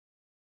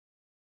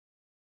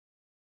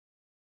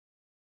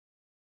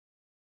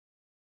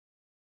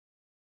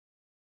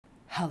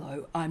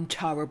Hello, I'm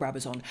Tara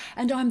Brabazon,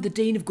 and I'm the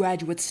Dean of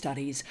Graduate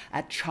Studies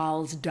at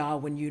Charles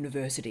Darwin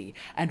University,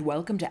 and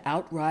welcome to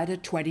Outrider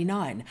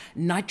 29,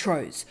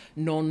 NTROs,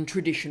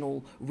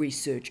 Non-Traditional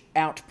Research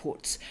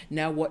Outputs.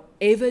 Now,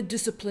 whatever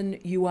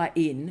discipline you are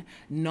in,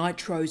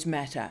 NTROs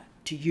matter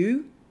to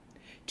you,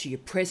 to your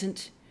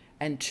present,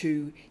 and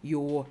to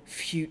your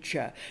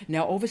future.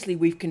 Now, obviously,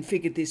 we've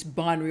configured this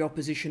binary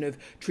opposition of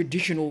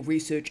traditional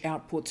research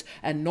outputs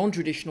and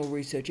non-traditional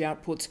research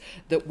outputs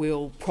that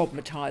we'll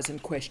problematise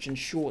and question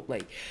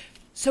shortly.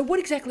 So what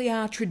exactly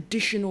are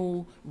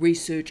traditional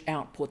research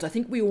outputs? I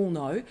think we all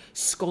know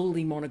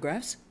scholarly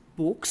monographs,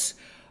 books,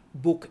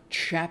 book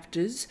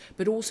chapters,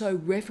 but also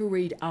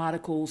refereed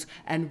articles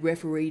and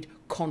refereed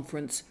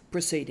conference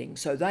proceedings.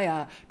 So they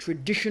are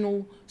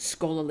traditional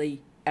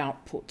scholarly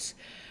outputs.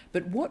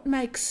 But what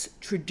makes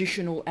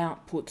traditional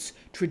outputs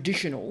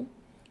traditional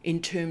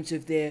in terms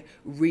of their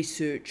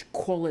research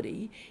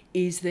quality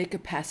is their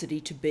capacity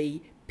to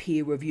be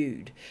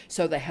peer-reviewed.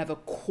 So they have a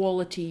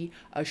quality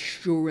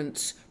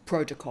assurance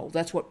protocol.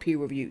 That's what peer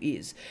review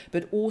is.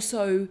 But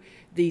also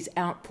these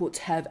outputs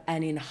have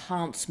an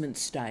enhancement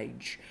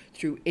stage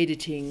through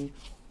editing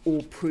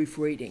or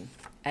proofreading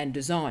and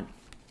design.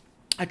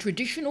 A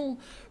traditional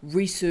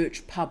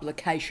research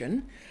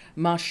publication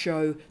must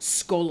show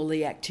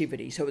scholarly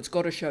activity. So it's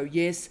got to show,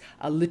 yes,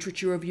 a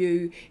literature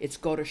review, it's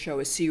got to show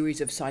a series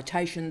of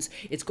citations,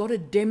 it's got to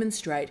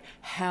demonstrate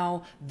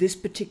how this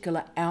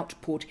particular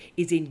output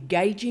is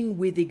engaging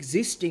with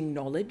existing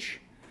knowledge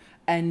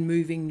and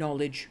moving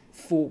knowledge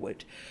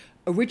forward.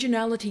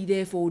 Originality,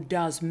 therefore,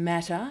 does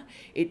matter.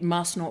 It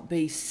must not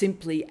be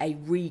simply a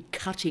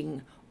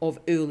recutting of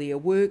earlier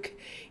work.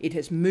 It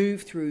has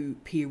moved through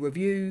peer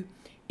review.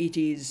 It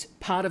is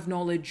part of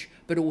knowledge,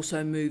 but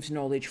also moves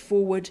knowledge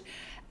forward.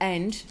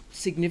 And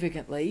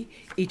significantly,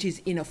 it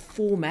is in a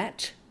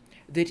format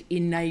that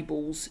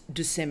enables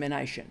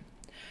dissemination.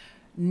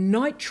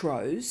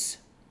 NTROs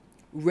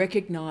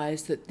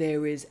recognise that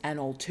there is an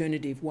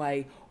alternative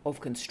way of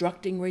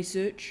constructing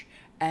research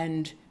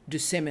and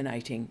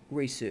disseminating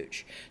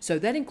research. So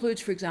that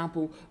includes, for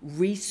example,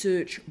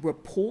 research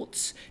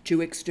reports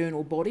to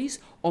external bodies.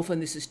 Often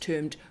this is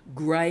termed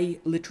grey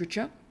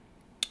literature.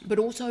 But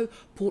also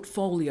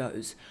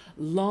portfolios,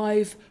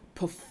 live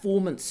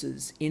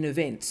performances in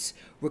events,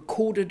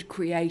 recorded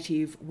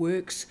creative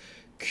works,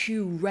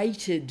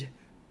 curated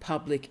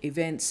public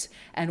events,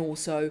 and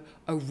also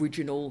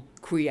original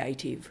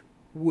creative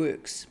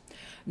works.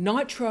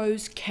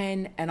 NTROs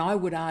can, and I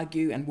would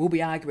argue, and we'll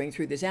be arguing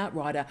through this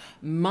Outrider,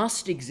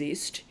 must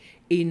exist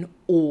in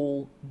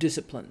all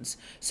disciplines.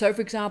 So,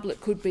 for example, it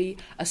could be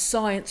a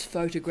science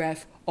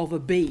photograph of a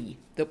bee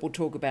that we'll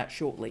talk about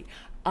shortly,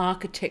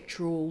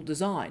 architectural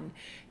design,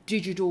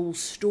 digital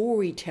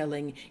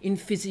storytelling in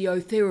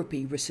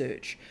physiotherapy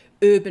research,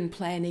 urban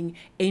planning,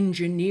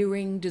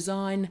 engineering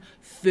design,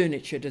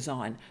 furniture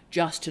design,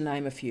 just to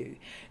name a few.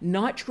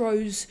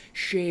 NTROs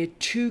share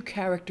two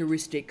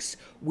characteristics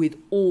with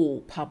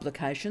all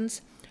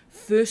publications.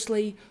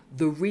 Firstly,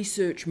 the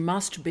research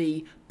must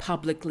be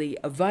publicly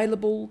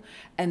available,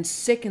 and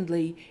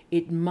secondly,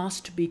 it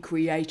must be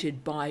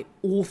created by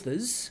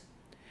authors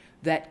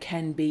that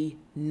can be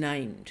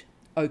named.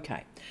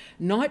 Okay,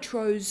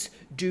 NTROs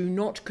do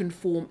not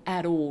conform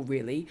at all,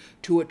 really,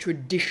 to a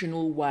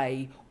traditional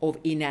way of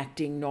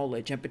enacting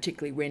knowledge, and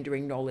particularly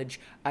rendering knowledge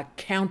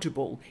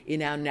accountable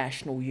in our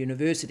national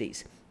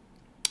universities,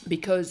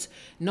 because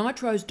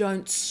NTROs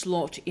don't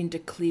slot into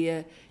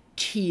clear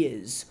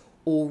tiers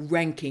or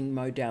ranking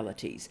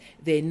modalities.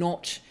 They're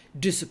not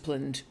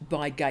disciplined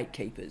by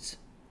gatekeepers.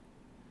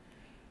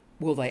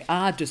 Well, they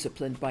are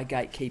disciplined by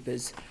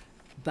gatekeepers,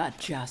 but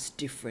just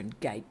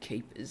different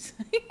gatekeepers.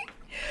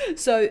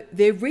 So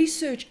they're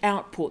research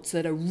outputs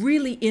that are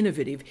really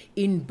innovative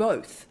in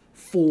both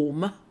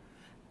form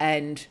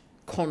and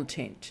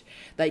content.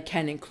 They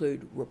can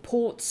include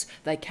reports,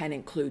 they can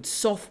include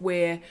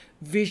software,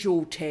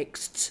 visual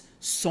texts,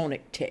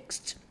 sonic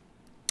texts.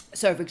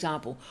 So, for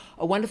example,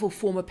 a wonderful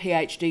former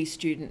PhD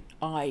student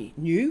I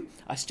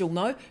still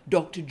know,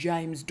 Dr.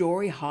 James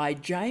Dorey. Hi,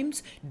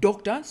 James.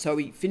 Doctor, so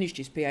he finished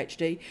his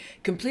PhD,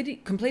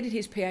 completed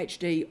his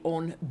PhD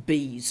on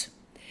bees.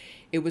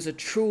 It was a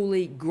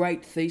truly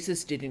great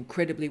thesis, did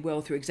incredibly well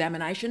through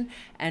examination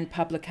and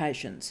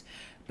publications.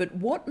 But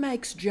what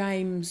makes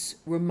James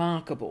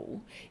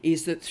remarkable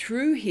is that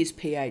through his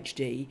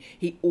PhD,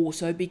 he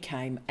also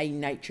became a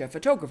nature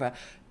photographer,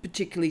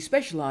 particularly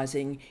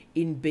specialising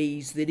in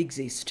bees that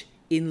exist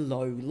in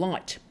low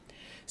light.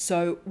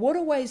 So what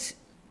always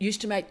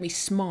used to make me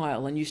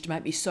smile and used to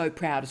make me so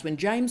proud is when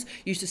James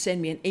used to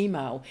send me an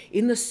email.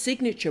 In the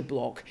signature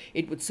block,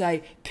 it would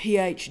say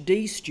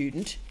PhD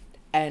student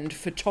and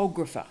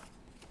photographer.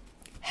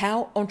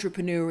 How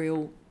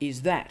entrepreneurial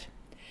is that?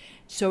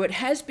 So it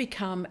has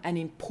become an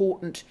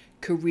important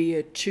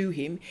career to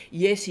him.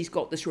 Yes, he's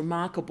got this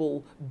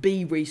remarkable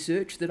bee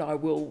research that I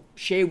will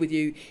share with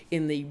you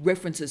in the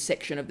references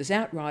section of this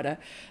Outrider,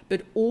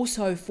 but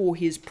also for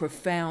his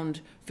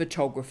profound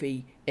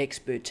photography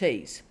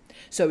expertise.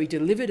 So he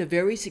delivered a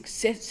very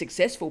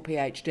successful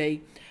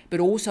PhD, but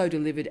also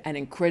delivered an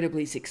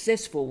incredibly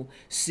successful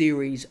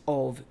series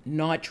of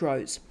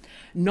NTROs.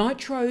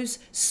 NTROs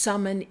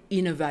summon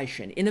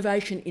innovation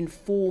in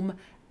form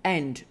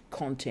and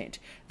content.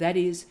 That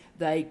is,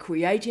 they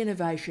create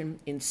innovation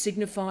in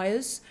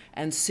signifiers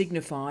and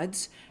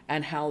signifieds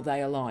and how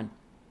they align.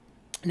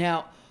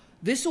 Now,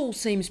 this all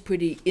seems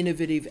pretty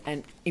innovative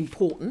and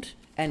important,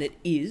 and it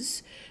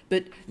is,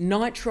 but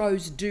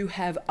NTROs do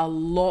have a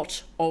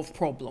lot of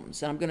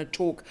problems, and I'm going to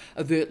talk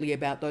overtly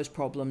about those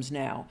problems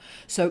now.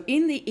 So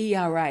in the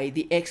ERA,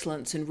 the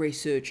Excellence in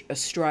Research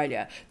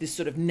Australia, this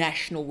sort of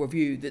national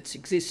review that's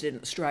existed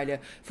in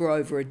Australia for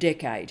over a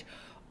decade,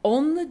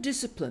 on the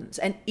disciplines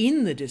and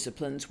in the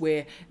disciplines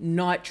where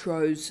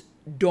NTROs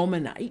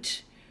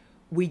dominate,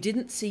 we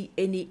didn't see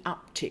any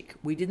uptick.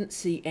 We didn't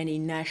see any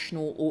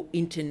national or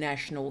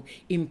international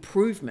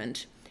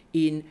improvement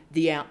in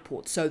the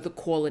output, so the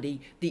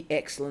quality, the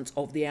excellence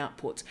of the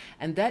outputs.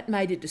 And that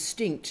made it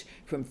distinct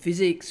from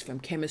physics, from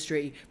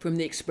chemistry, from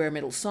the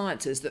experimental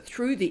sciences that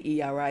through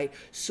the ERA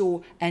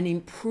saw an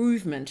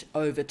improvement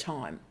over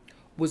time.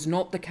 Was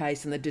not the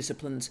case in the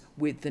disciplines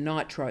with the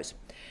NTROs.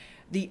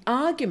 The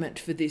argument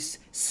for this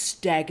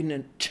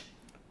stagnant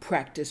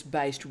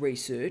practice-based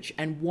research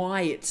and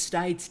why it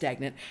stayed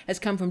stagnant has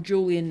come from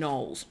Julian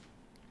Knowles.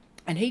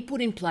 And he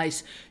put in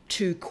place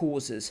two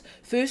causes.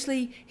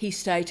 Firstly, he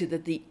stated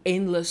that the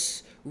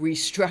endless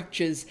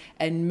restructures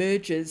and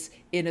mergers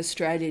in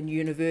Australian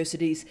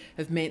universities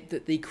have meant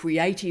that the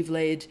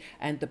creative-led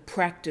and the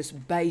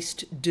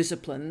practice-based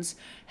disciplines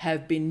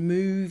have been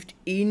moved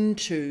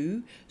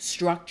into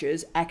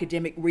structures,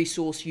 academic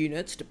resource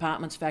units,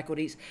 departments,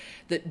 faculties,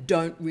 that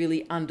don't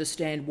really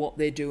understand what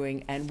they're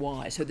doing and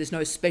why. So there's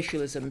no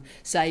specialism,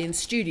 say, in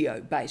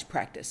studio-based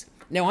practice.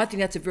 Now, I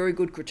think that's a very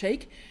good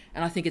critique,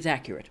 and I think it's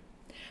accurate.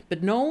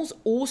 But Knowles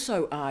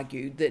also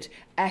argued that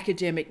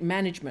academic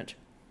management,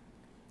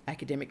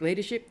 academic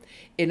leadership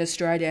in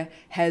Australia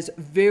has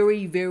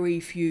very, very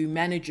few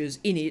managers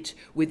in it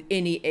with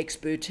any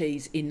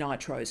expertise in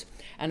NTROs.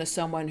 And as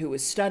someone who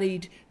has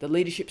studied the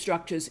leadership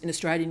structures in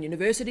Australian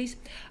universities,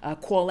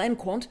 qual and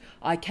quant,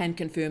 I can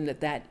confirm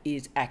that that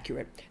is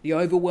accurate. The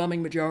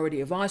overwhelming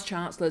majority of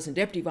vice-chancellors and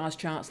deputy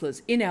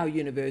vice-chancellors in our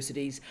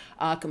universities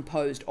are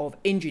composed of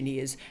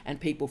engineers and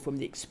people from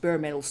the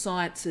experimental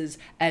sciences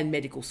and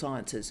medical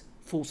sciences,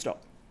 full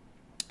stop.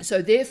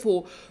 So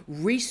therefore,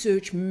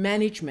 research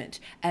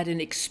management at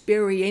an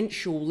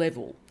experiential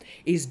level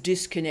is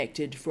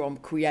disconnected from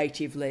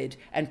creative-led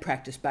and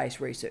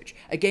practice-based research.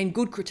 Again,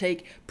 good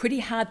critique,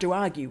 pretty hard to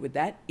argue with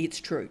that, it's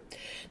true.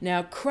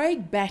 Now,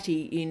 Craig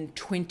Batty in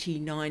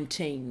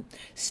 2019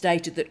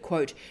 stated that,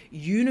 quote,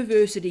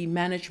 university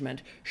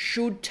management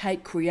should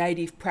take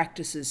creative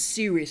practices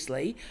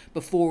seriously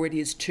before it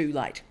is too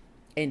late,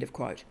 end of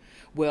quote.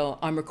 Well,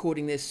 I'm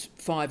recording this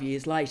 5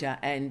 years later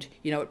and,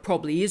 you know, it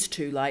probably is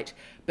too late,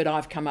 but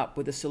I've come up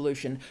with a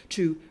solution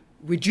to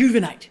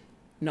rejuvenate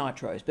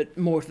NTROs, but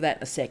more to that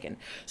in a second.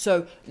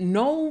 So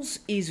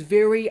Knowles is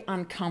very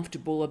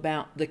uncomfortable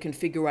about the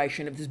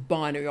configuration of this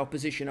binary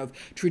opposition of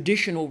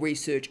traditional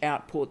research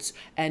outputs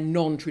and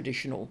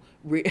non-traditional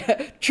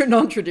research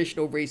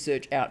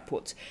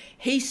outputs.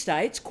 He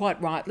states, quite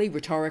rightly,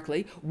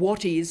 rhetorically,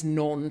 what is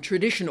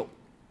non-traditional?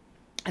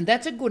 And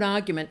that's a good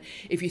argument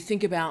if you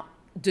think about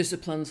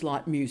disciplines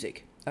like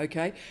music,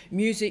 okay?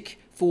 Music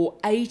for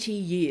 80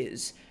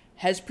 years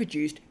has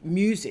produced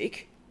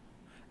music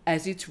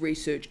as its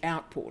research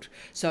output.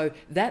 So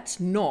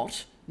that's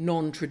not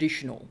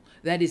non-traditional.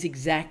 That is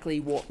exactly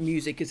what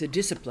music as a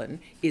discipline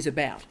is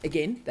about.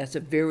 Again, that's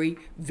a very,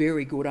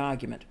 very good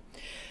argument.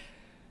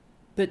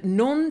 But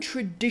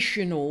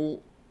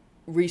non-traditional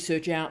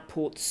research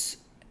outputs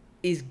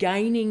is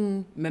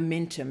gaining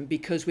momentum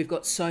because we've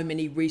got so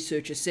many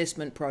research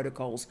assessment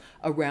protocols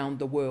around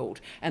the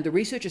world. And the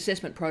research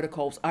assessment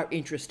protocols are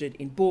interested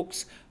in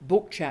books,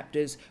 book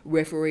chapters,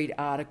 refereed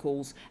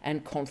articles,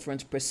 and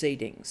conference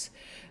proceedings.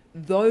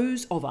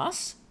 Those of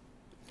us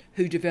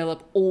who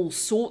develop all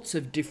sorts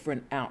of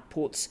different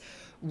outputs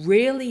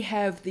rarely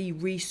have the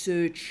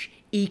research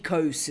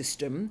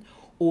ecosystem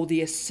or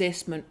the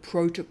assessment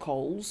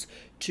protocols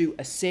to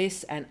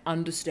assess and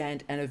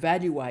understand and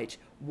evaluate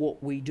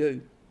what we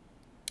do.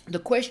 The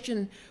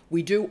question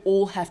we do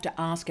all have to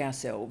ask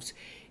ourselves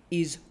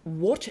is,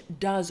 what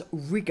does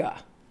rigour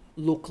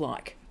look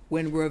like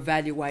when we're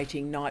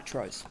evaluating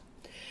NTROs?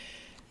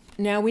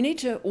 Now, we need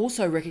to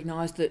also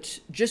recognise that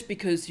just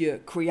because you're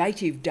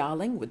creative,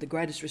 darling, with the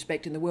greatest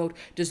respect in the world,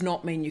 does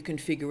not mean you're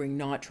configuring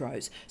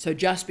NTROs. So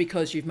just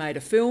because you've made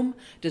a film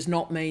does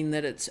not mean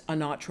that it's a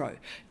NTRO.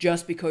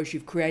 Just because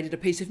you've created a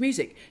piece of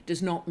music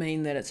does not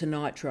mean that it's a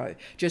NTRO.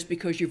 Just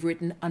because you've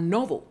written a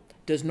novel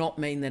does not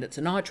mean that it's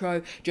a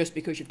NTRO. Just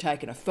because you've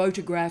taken a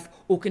photograph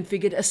or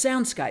configured a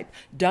soundscape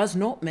does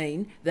not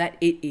mean that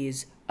it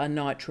is a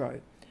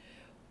NTRO.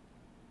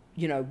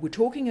 You know, we're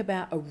talking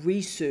about a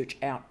research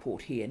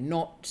output here,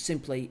 not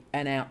simply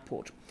an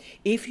output.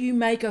 If you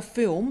make a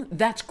film,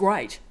 that's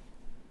great.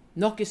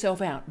 Knock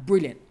yourself out,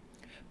 brilliant.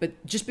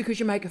 But just because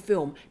you make a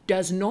film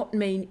does not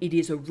mean it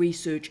is a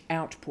research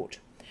output.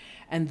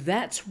 And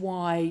that's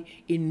why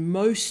in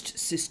most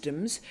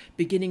systems,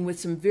 beginning with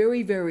some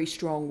very, very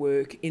strong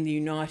work in the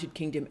United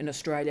Kingdom and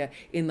Australia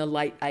in the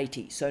late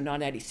 80s, so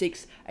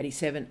 1986,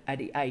 87,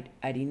 88,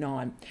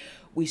 89,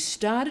 we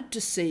started to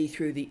see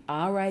through the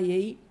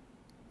RAE,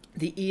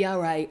 the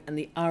ERA and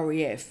the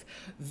REF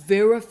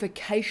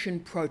verification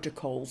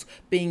protocols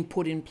being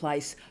put in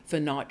place for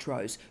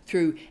NTROs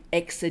through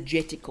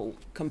exegetical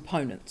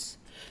components.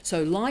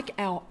 So like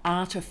our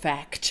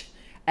artefact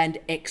and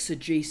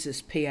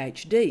exegesis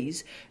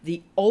PhDs,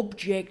 the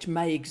object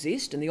may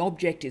exist and the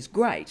object is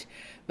great,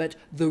 but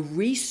the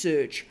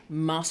research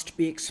must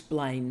be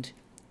explained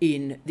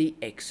in the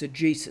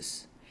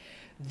exegesis.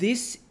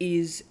 This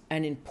is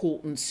an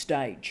important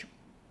stage.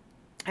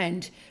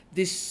 And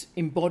this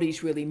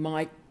embodies really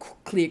my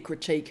clear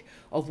critique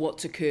of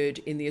what's occurred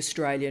in the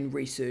Australian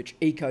research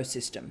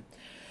ecosystem.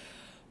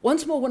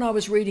 Once more, when I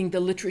was reading the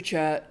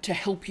literature to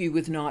help you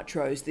with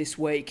NTROs this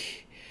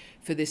week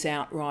for this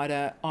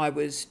Outrider, I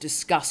was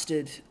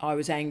disgusted, I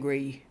was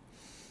angry,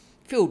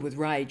 filled with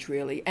rage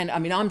really. And I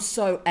mean, I'm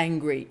so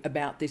angry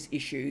about this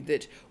issue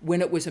that when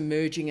it was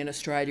emerging in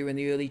Australia in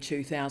the early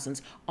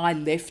 2000s, I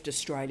left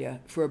Australia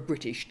for a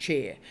British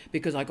chair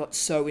because I got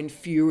so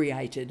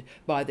infuriated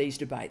by these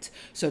debates.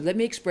 So let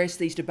me express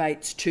these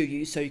debates to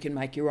you so you can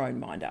make your own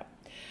mind up.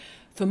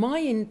 For my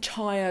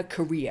entire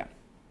career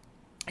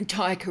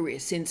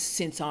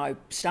since I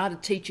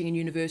started teaching in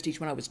universities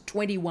when I was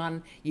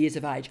 21 years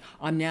of age.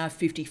 I'm now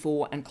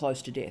 54 and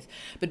close to death.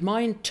 But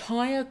my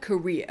entire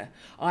career,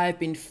 I have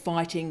been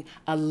fighting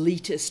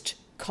elitist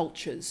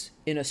cultures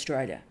in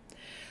Australia.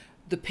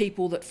 The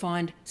people that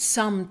find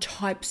some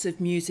types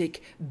of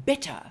music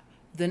better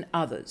than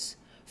others,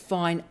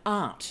 find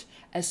art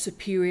as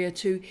superior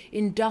to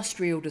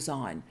industrial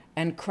design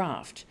and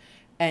craft,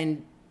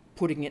 and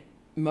putting it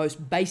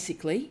most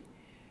basically,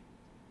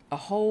 a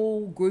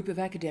whole group of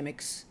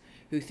academics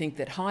who think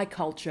that high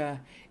culture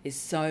is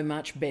so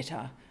much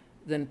better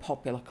than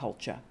popular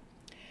culture.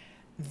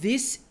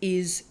 This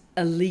is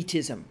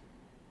elitism,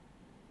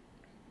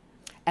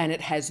 and it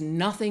has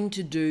nothing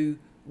to do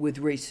with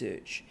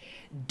research.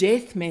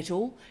 Death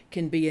metal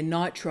can be a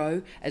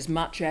NTRO as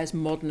much as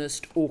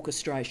modernist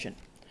orchestration.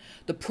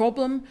 The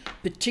problem,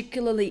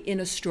 particularly in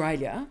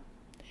Australia,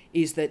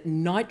 is that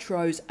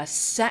NTROs are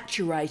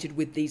saturated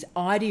with these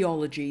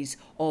ideologies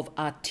of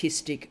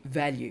artistic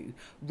value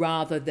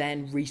rather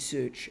than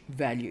research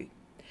value.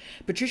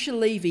 Patricia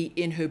Levy,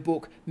 in her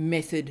book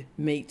Method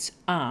Meets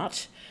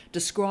Art,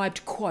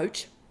 described,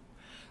 quote,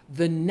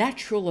 the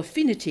natural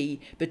affinity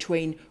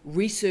between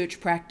research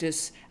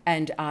practice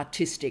and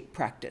artistic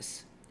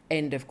practice,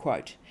 end of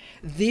quote.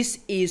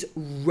 This is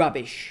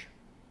rubbish.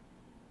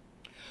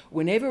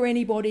 Whenever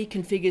anybody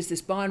configures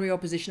this binary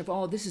opposition of,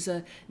 oh, this is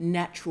a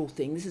natural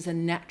thing, this is a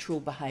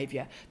natural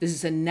behaviour, this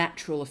is a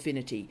natural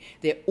affinity,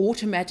 they're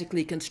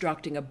automatically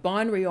constructing a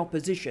binary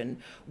opposition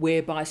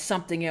whereby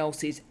something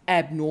else is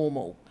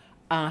abnormal,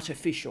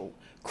 artificial,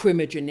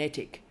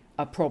 crimogenetic,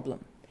 a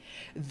problem.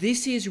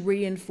 This is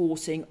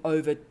reinforcing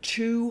over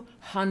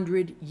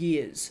 200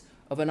 years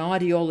of an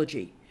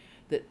ideology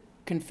that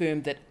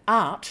confirmed that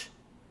art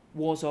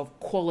was of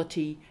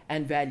quality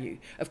and value.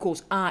 Of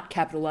course, art,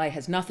 capital A,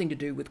 has nothing to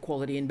do with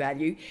quality and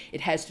value.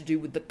 It has to do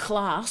with the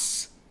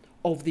class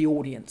of the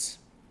audience.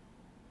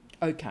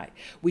 Okay,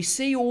 we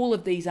see all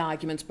of these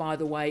arguments, by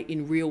the way,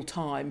 in real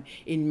time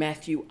in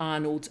Matthew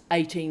Arnold's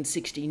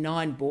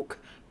 1869 book,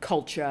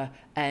 Culture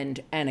and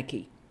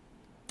Anarchy.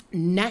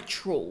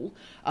 Natural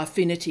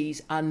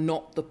affinities are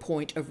not the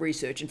point of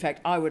research. In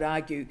fact, I would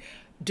argue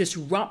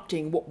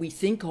disrupting what we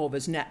think of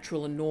as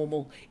natural and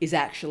normal is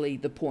actually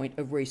the point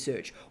of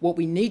research. What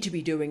we need to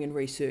be doing in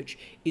research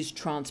is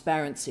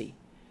transparency,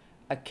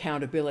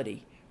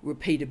 accountability,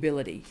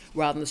 repeatability,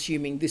 rather than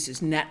assuming this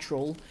is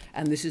natural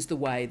and this is the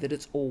way that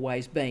it's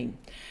always been.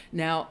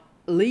 Now,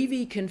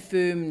 Levy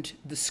confirmed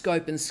the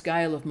scope and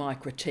scale of my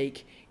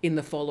critique in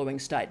the following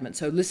statement.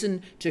 So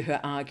listen to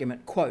her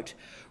argument, quote,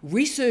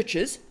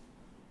 researchers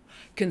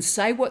can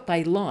say what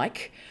they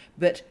like,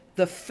 but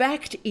the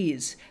fact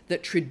is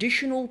that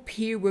traditional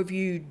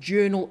peer-reviewed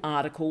journal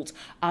articles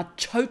are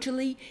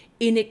totally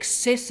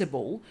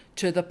inaccessible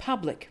to the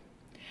public.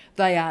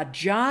 They are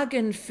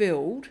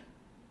jargon-filled,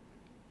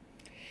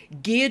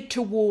 geared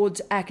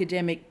towards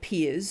academic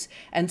peers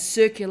and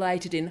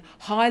circulated in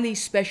highly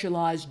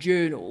specialised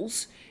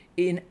journals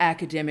in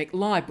academic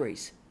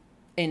libraries.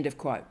 End of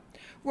quote.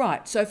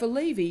 Right, so for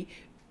Levy,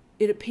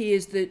 it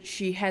appears that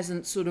she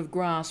hasn't sort of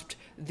grasped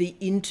the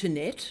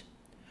internet,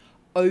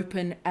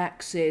 open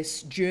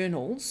access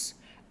journals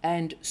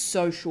and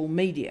social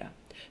media.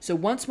 So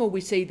once more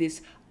we see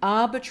this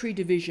arbitrary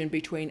division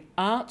between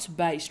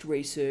arts-based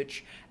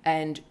research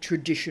and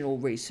traditional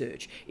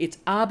research. It's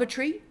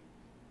arbitrary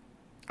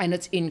and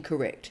it's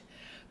incorrect.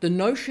 The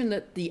notion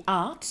that the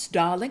arts,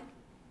 darling,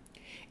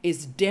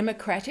 is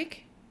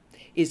democratic,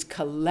 is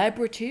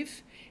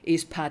collaborative,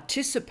 is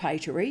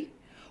participatory,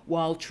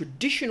 while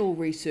traditional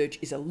research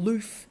is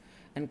aloof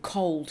and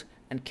cold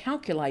and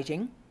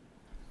calculating,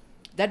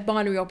 That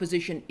binary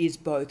opposition is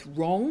both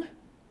wrong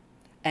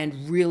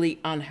and really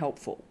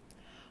unhelpful.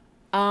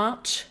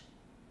 Art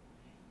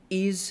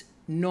is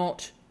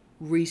not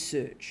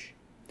research.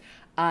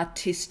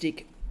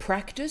 Artistic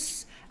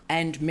practice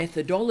and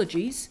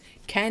methodologies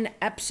can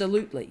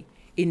absolutely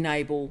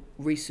enable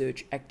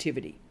research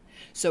activity.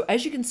 So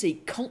as you can see,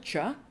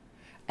 culture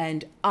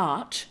and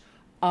art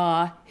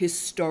are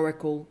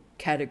historical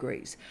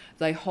categories.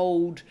 They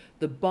hold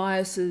the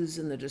biases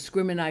and the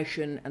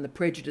discrimination and the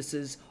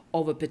prejudices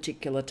of a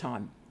particular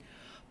time.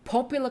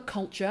 Popular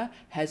culture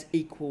has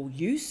equal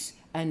use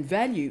and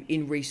value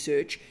in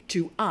research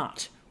to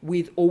art,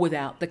 with or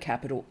without the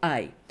capital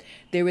A.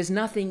 There is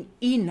nothing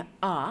in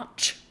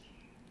art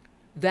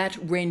that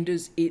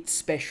renders it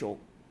special.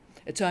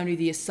 It's only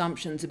the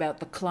assumptions about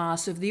the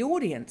class of the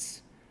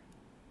audience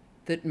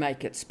that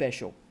make it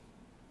special.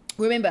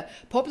 Remember,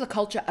 popular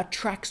culture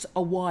attracts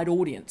a wide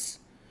audience.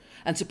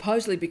 And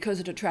supposedly because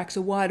it attracts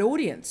a wide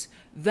audience,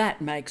 that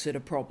makes it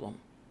a problem.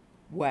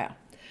 Wow.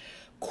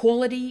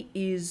 Quality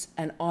is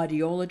an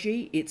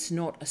ideology. It's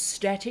not a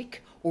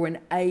static or an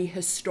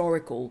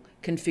ahistorical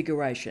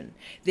configuration.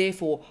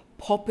 Therefore,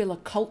 popular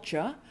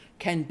culture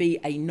can be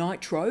a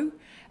NTRO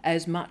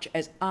as much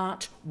as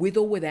art with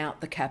or without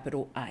the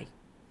capital A.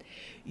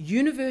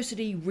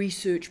 University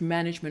research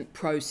management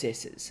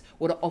processes,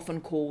 what are often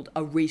called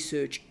a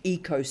research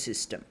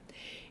ecosystem,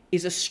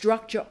 is a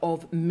structure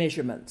of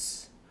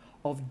measurements,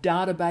 of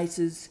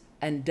databases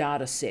and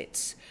data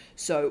sets.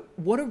 So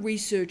what a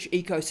research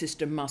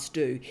ecosystem must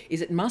do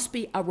is it must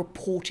be a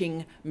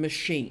reporting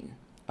machine,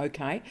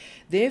 okay?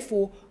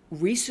 Therefore,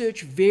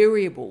 research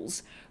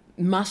variables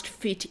must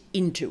fit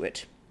into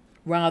it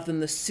rather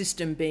than the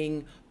system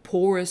being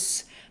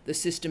porous, the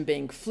system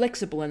being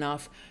flexible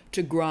enough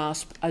to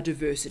grasp a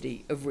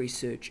diversity of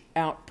research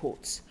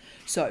outputs.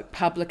 So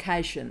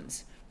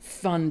publications,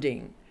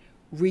 funding,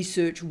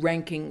 research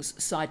rankings,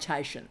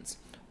 citations,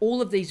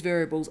 all of these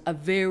variables are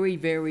very,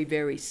 very,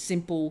 very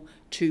simple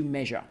to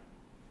measure.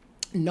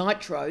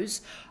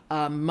 NTROs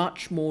are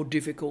much more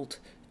difficult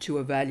to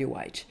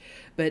evaluate,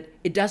 but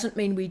it doesn't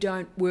mean we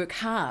don't work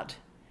hard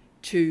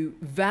to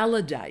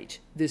validate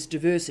this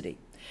diversity.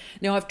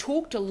 Now, I've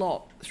talked a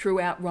lot through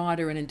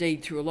Outrider and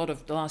indeed through a lot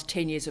of the last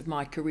 10 years of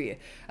my career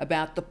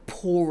about the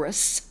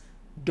porous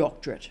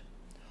doctorate.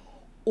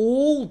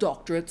 All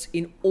doctorates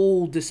in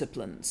all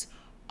disciplines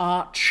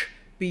arch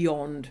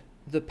beyond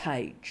the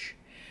page.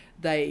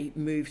 They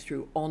move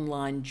through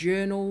online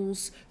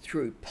journals,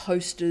 through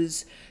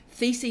posters.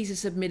 Theses are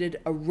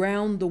submitted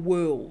around the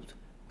world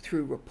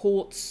through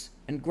reports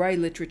and grey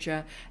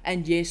literature,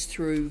 and yes,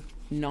 through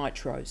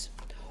NTROs.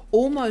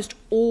 Almost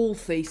all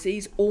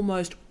theses,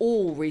 almost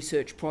all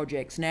research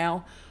projects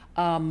now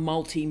are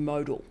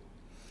multimodal.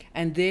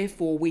 And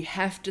therefore we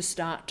have to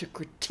start to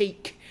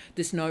critique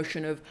this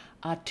notion of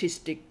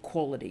artistic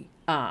quality,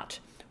 art,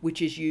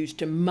 which is used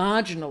to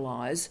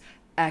marginalise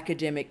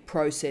academic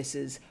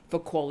processes for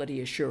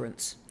quality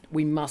assurance.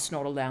 We must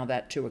not allow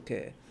that to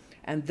occur.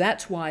 And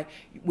that's why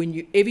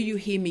whenever you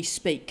hear me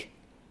speak,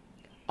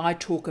 I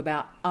talk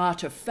about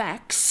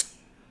artifacts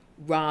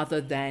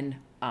rather than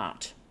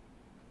art.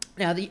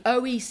 Now, the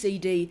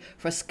OECD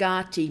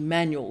Frascati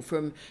manual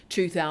from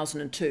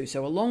 2002,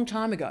 so a long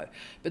time ago,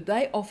 but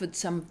they offered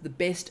some of the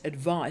best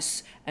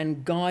advice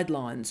and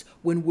guidelines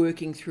when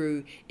working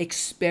through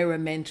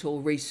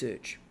experimental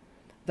research.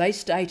 They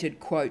stated,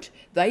 quote,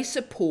 they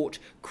support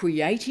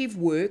creative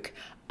work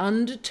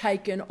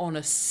undertaken on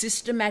a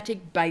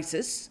systematic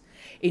basis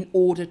in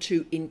order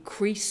to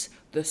increase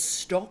the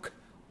stock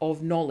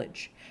of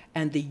knowledge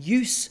and the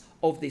use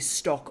of this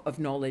stock of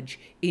knowledge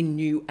in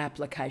new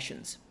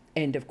applications.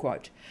 End of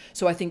quote.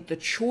 So I think the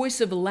choice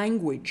of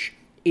language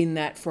in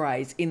that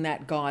phrase, in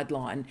that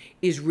guideline,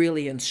 is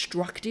really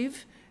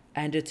instructive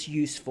and it's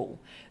useful.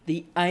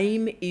 The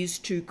aim is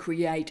to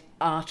create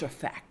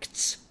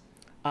artifacts,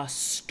 a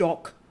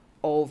stock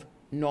of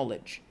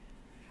knowledge.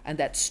 And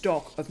that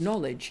stock of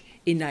knowledge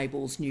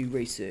enables new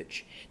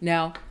research.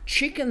 Now,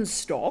 chicken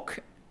stock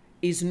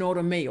is not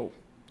a meal.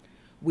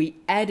 We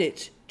add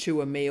it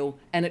to a meal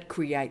and it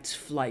creates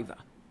flavour,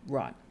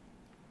 right?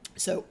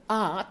 So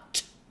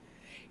art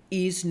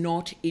is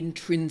not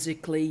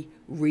intrinsically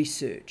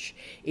research.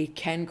 It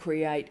can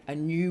create a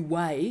new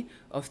way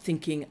of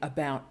thinking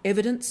about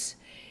evidence.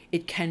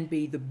 It can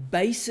be the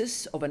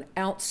basis of an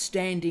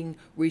outstanding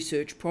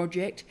research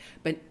project,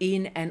 but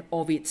in and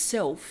of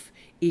itself,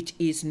 it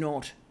is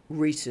not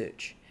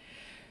research.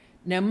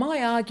 Now,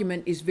 my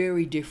argument is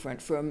very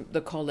different from the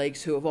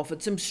colleagues who have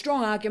offered some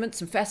strong arguments,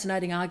 some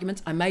fascinating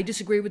arguments. I may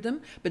disagree with them,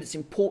 but it's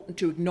important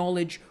to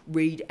acknowledge,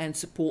 read and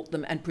support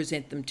them and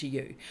present them to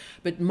you.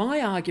 But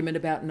my argument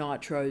about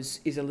NTROs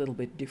is a little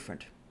bit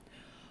different.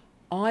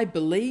 I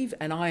believe,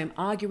 and I am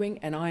arguing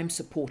and I am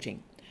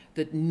supporting,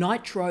 that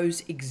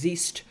NTROs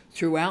exist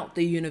throughout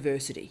the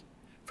university,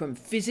 from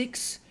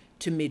physics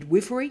to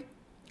midwifery,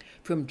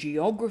 from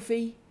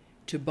geography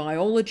to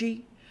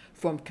biology,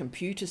 from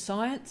computer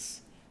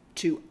science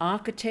to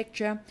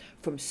architecture,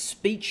 from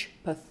speech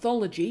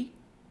pathology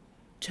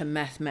to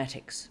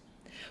mathematics.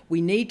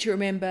 We need to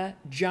remember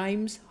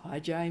James, hi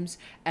James,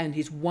 and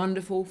his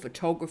wonderful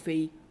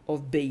photography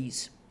of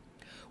bees.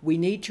 We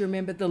need to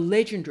remember the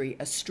legendary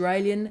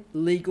Australian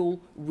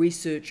Legal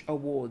Research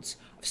Awards.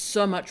 I have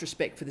so much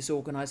respect for this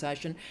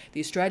organisation. The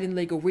Australian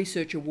Legal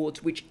Research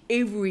Awards, which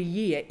every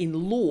year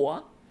in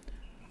law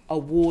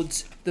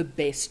awards the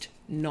best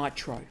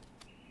nitro.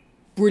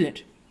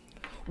 Brilliant.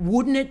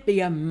 Wouldn't it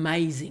be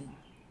amazing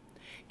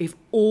if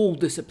all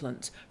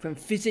disciplines, from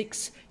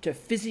physics to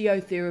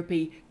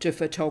physiotherapy to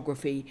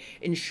photography,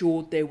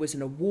 ensured there was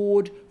an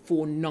award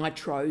for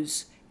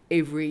nitros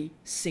every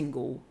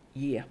single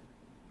year?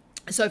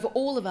 So for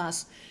all of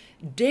us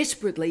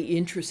desperately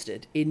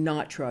interested in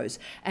nitros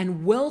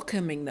and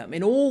welcoming them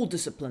in all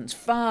disciplines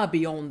far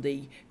beyond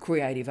the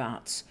creative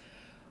arts,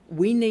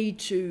 we need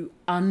to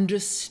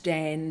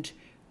understand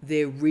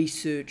their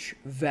research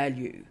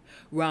value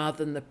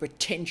rather than the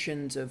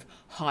pretensions of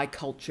high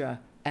culture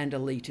and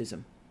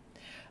elitism.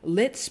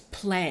 Let's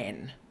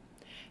plan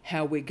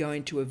how we're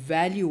going to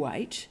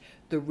evaluate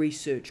the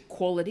research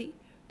quality,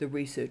 the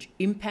research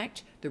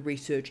impact, the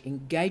research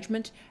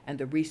engagement, and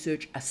the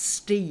research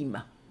esteem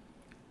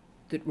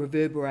that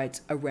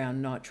reverberates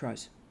around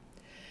nitros.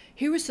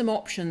 Here are some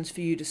options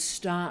for you to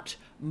start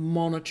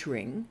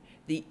monitoring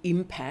the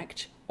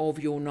impact of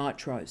your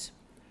nitros.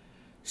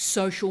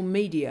 Social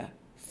media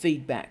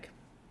feedback,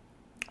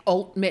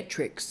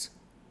 altmetrics,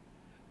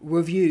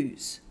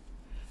 reviews,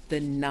 the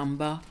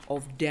number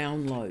of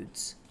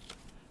downloads,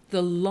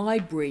 the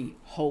library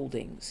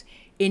holdings,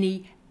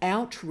 any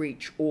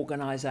outreach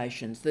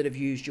organisations that have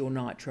used your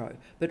nitro,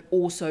 but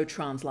also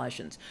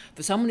translations.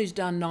 For someone who's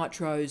done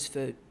nitros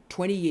for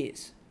 20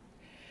 years,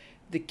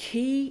 the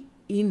key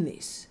in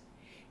this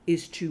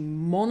is to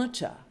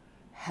monitor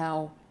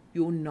how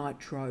your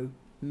nitro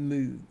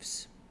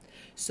moves.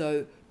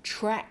 So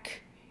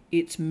track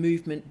its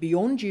movement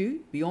beyond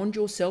you, beyond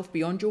yourself,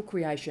 beyond your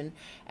creation,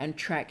 and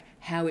track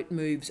how it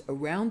moves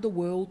around the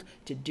world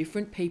to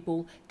different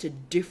people, to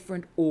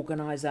different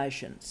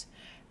organisations,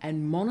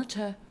 and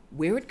monitor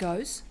where it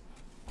goes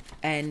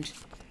and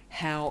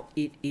how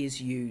it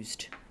is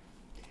used.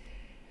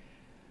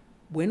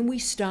 When we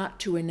start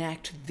to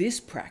enact this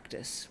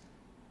practice,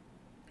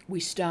 we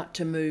start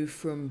to move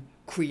from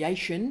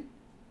creation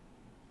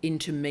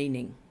into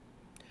meaning,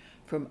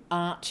 from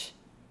art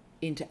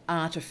into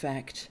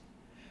artifact,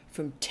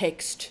 from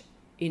text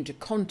into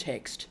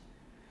context,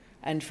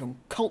 and from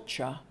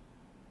culture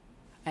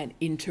and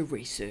into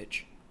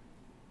research.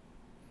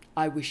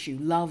 I wish you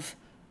love,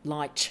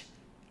 light,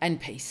 and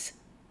peace.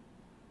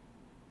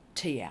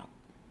 Tea out.